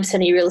up 90%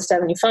 of your real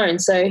estate on your phone.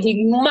 So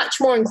you're much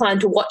more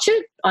inclined to watch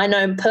it. I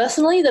know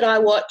personally that I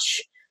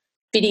watch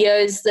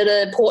videos that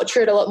are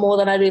portrait a lot more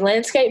than I do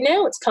landscape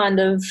now. It's kind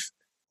of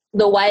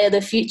the way of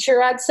the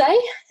future, I'd say.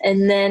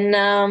 And then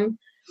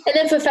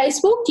for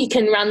Facebook, you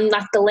can run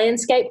like the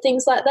landscape,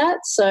 things like that.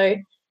 So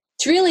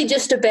it's really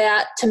just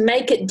about, to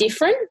make it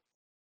different,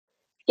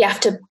 you have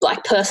to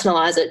like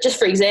personalize it. Just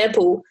for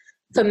example,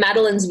 for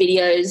Madeline's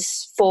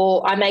videos,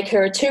 I make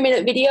her a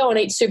 2-minute video on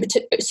each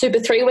Super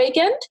 3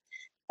 weekend,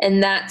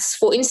 and that's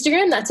for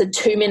Instagram. That's a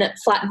 2-minute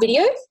flat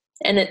video,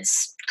 and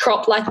it's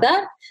cropped like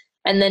that.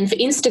 And then for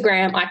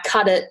Instagram, I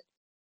cut it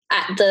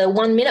at the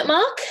 1 minute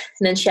mark,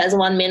 and then she has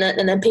 1 minute,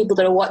 and then people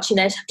that are watching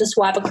it have to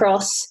swipe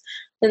across,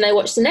 then they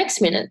watch the next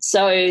minute.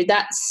 So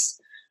that's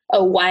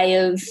a way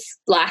of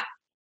like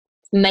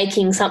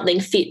making something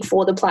fit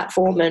for the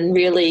platform and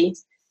really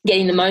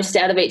getting the most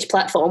out of each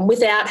platform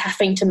without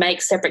having to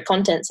make separate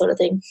content, sort of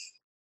thing.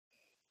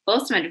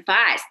 Awesome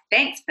advice.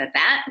 Thanks for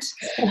that.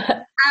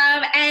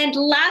 And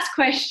last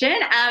question,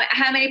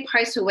 how many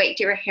posts a week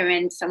do you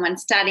recommend someone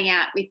starting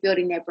out with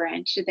building their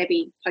brand? Should they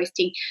be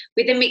posting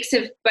with a mix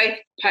of both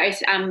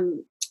posts,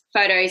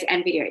 photos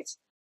and videos?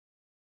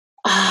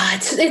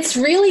 It's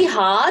really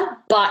hard,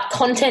 but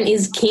content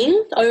is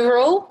king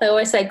overall. I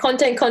always say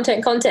content.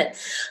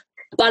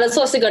 But it's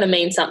also got to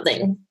mean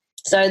something.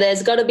 So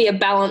there's got to be a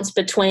balance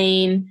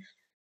between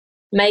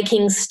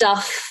making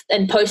stuff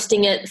and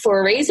posting it for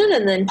a reason,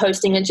 and then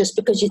posting it just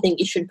because you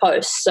think you should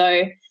post.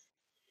 So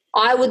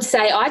I would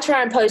say I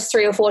try and post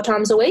 3 or 4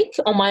 times a week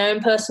on my own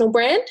personal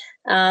brand.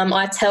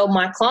 I tell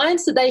my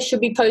clients that they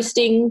should be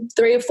posting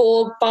 3 or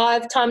 4,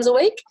 5 times a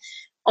week.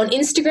 On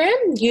Instagram,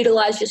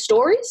 utilize your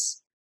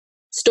stories.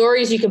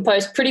 Stories you can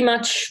post pretty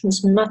much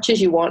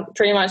as you want,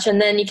 pretty much, and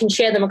then you can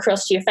share them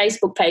across to your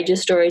Facebook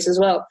page's stories as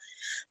well.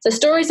 So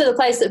stories are the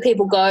place that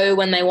people go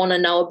when they want to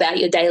know about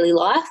your daily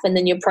life, and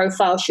then your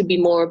profile should be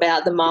more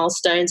about the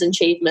milestones and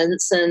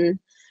achievements and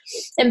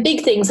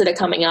big things that are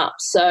coming up.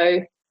 So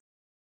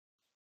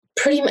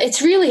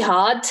it's really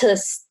hard to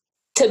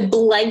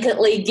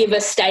blanketly give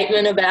a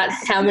statement about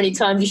how many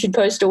times you should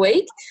post a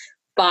week,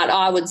 but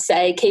I would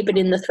say keep it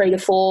in the 3 to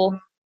 4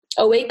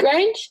 a week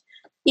range.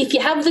 If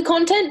you have the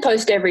content,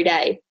 post every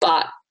day.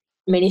 But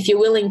I mean, if you're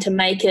willing to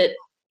make it,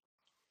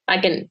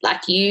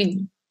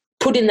 you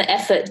put in the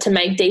effort to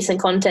make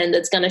decent content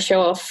that's going to show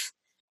off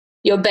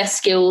your best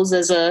skills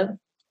as an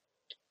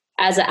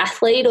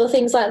athlete or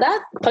things like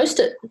that, post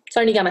it. It's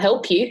only going to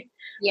help you.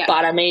 Yeah.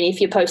 But I mean, if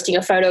you're posting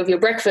a photo of your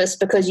breakfast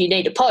because you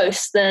need to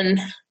post,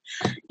 then,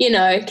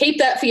 keep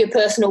that for your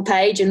personal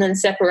page and then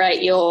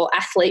separate your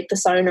athlete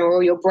persona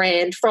or your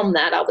brand from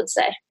that, I would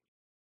say.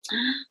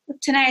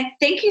 Tanae,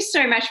 thank you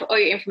so much for all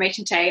your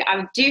information today.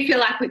 I do feel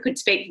like we could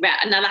speak for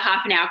about another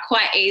half an hour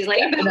quite easily.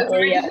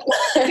 Definitely, yeah.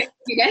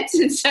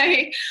 And so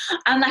I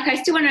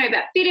still want to know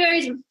about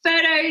videos and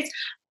photos,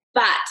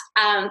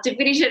 but to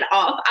finish it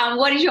off,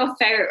 what is your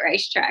favourite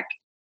racetrack?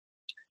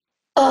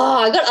 Oh,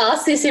 I got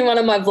asked this in one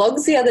of my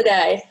vlogs the other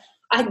day.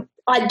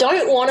 I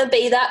don't want to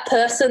be that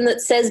person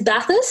that says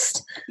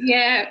Bathurst.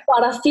 Yeah.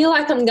 But I feel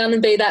like I'm going to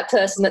be that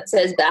person that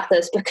says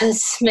Bathurst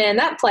because, man,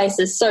 that place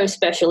is so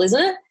special,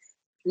 isn't it?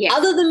 Yeah.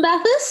 Other than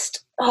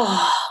Bathurst,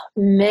 oh,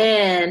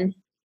 man,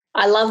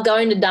 I love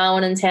going to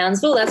Darwin and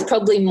Townsville. That's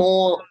probably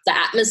more the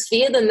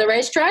atmosphere than the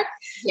racetrack.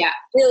 Yeah.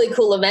 Really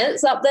cool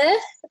events up there.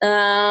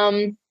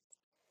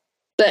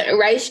 But a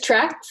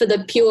racetrack, for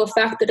the pure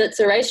fact that it's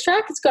a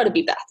racetrack, it's got to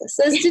be Bathurst.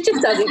 It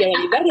just doesn't get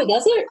any better,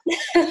 does it?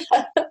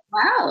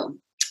 Wow.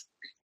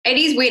 It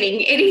is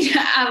winning. It is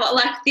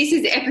this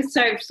is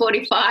episode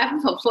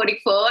 45 or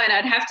 44, and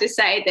I'd have to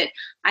say that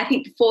I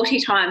think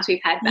 40 times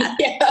we've had that.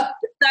 Yeah.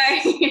 So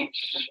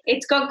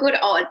it's got good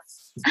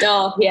odds.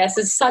 Oh, yes,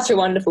 it's such a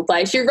wonderful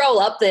place. You roll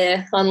up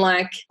there on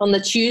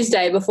the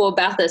Tuesday before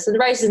Bathurst, and the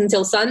race is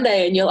until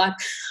Sunday, and you're like,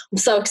 I'm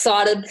so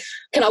excited.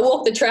 Can I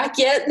walk the track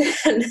yet?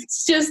 And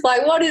it's just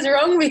like, what is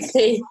wrong with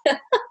me?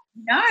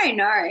 No.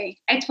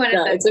 It's one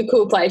of those. It's a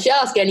cool place. You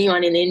ask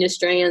anyone in the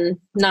industry and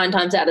 9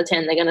 times out of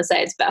 10 they're going to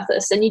say it's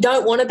Bathurst. And you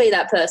don't want to be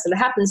that person. It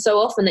happens so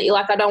often that you're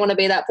like, I don't want to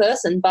be that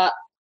person, but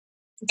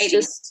it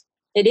is.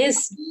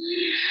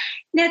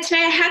 Now,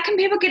 today, how can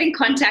people get in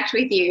contact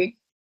with you?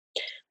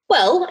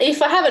 Well,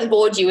 if I haven't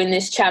bored you in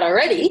this chat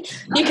already,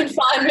 you can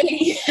find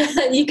me.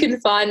 You can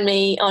find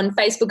me on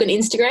Facebook and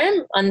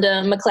Instagram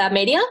under McLeod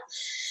Media,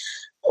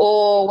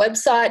 or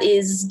website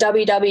is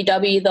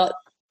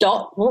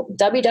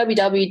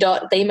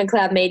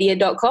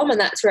www.themcleodmedia.com, and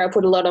that's where I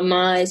put a lot of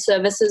my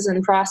services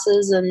and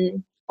prices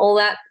and all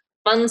that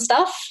fun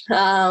stuff.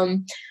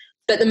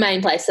 But the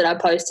main place that I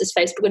post is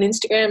Facebook and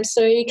Instagram,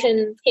 so you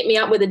can hit me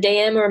up with a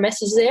DM or a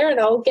message there, and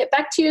I'll get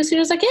back to you as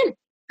soon as I can.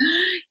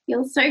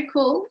 You're so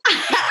cool.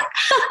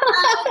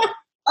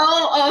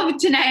 All of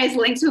Tanae's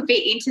links will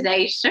be in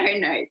today's show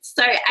notes.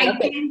 So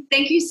again,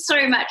 thank you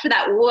so much for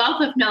that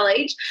wealth of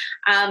knowledge.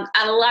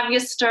 I love your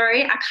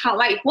story. I can't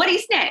wait. What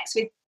is next?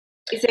 Is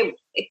there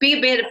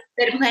better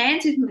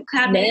plans with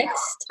McLeod?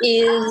 Next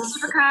is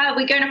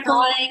we're going to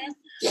fly.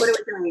 What are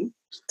we doing?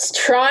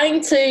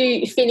 Trying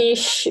to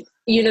finish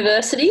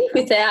university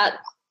without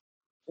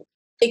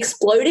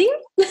exploding.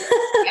 Yep.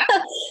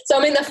 So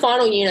I'm in the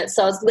final unit,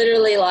 so it's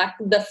literally like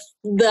the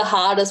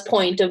hardest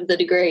point of the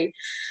degree.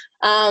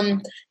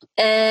 And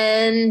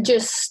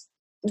just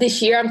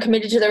this year I'm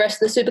committed to the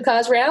rest of the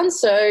supercars rounds,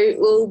 so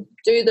we'll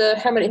do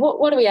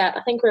what are we at?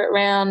 I think we're at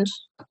round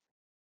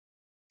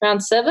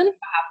 7,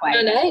 halfway,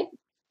 round 8,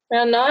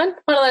 round 9,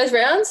 one of those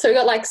rounds. So we've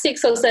got like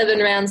 6 or 7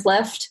 rounds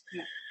left.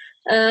 Yeah.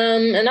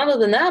 And other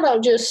than that,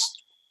 I'll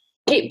just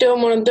keep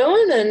doing what I'm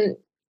doing and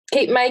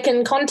keep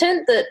making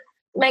content that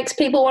makes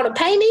people want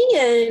to pay me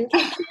and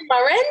keep paying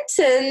my rent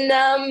and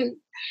I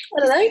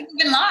don't know.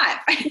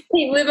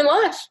 Keep living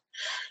life.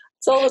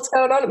 That's all that's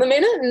going on at the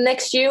minute. And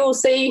next year we'll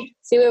see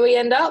where we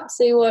end up,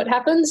 see what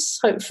happens.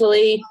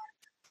 Hopefully,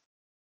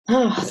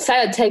 I'd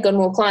say I'd take on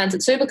more clients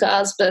at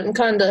supercars, but I'm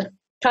kind of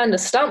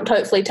stumped.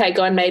 Hopefully take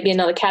on maybe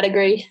another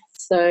category.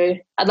 So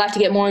I'd like to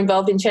get more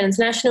involved in Shannon's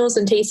Nationals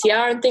and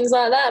TCR and things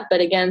like that.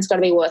 But again, it's got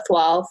to be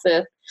worthwhile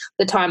for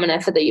the time and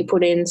effort that you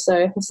put in.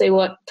 So we'll see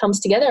what comes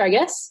together, I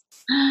guess.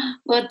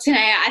 Well,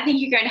 Tanae, I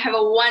think you're going to have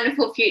a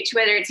wonderful future,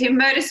 whether it's in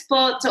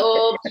motorsports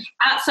or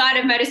outside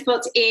of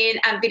motorsports in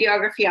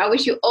videography. I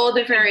wish you all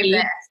the very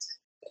best.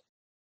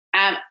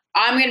 I'm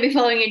going to be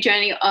following your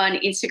journey on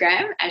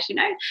Instagram, as you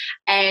know,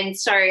 and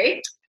so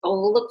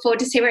I'll look forward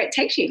to see where it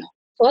takes you.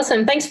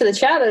 Awesome. Thanks for the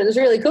chat. It was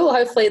really cool.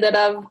 Hopefully that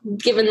I've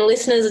given the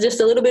listeners just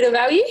a little bit of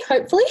value,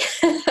 hopefully.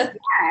 Yeah,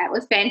 it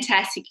was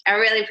fantastic. I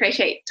really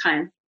appreciate your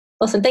time.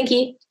 Awesome. Thank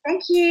you.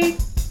 Thank you.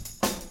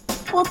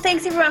 Well,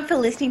 thanks everyone for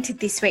listening to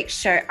this week's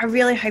show. I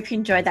really hope you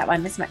enjoyed that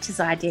one as much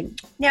as I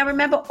did. Now,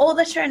 remember, all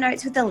the show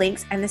notes with the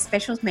links and the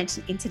specials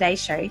mentioned in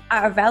today's show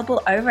are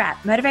available over at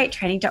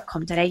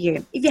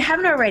motivatetraining.com.au. If you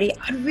haven't already,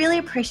 I'd really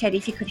appreciate it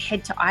if you could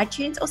head to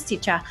iTunes or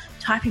Stitcher,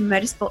 type in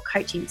Motorsport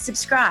Coaching,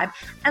 subscribe,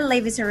 and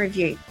leave us a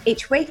review.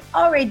 Each week,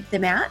 I'll read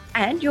them out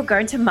and you'll go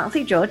into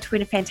monthly draw to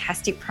win a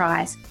fantastic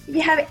prize. If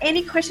you have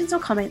any questions or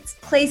comments,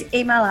 please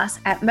email us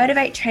at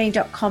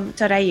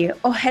motivatetraining.com.au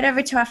or head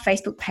over to our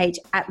Facebook page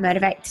at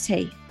Motivate to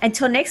Tea.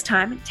 Until next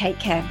time, take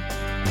care.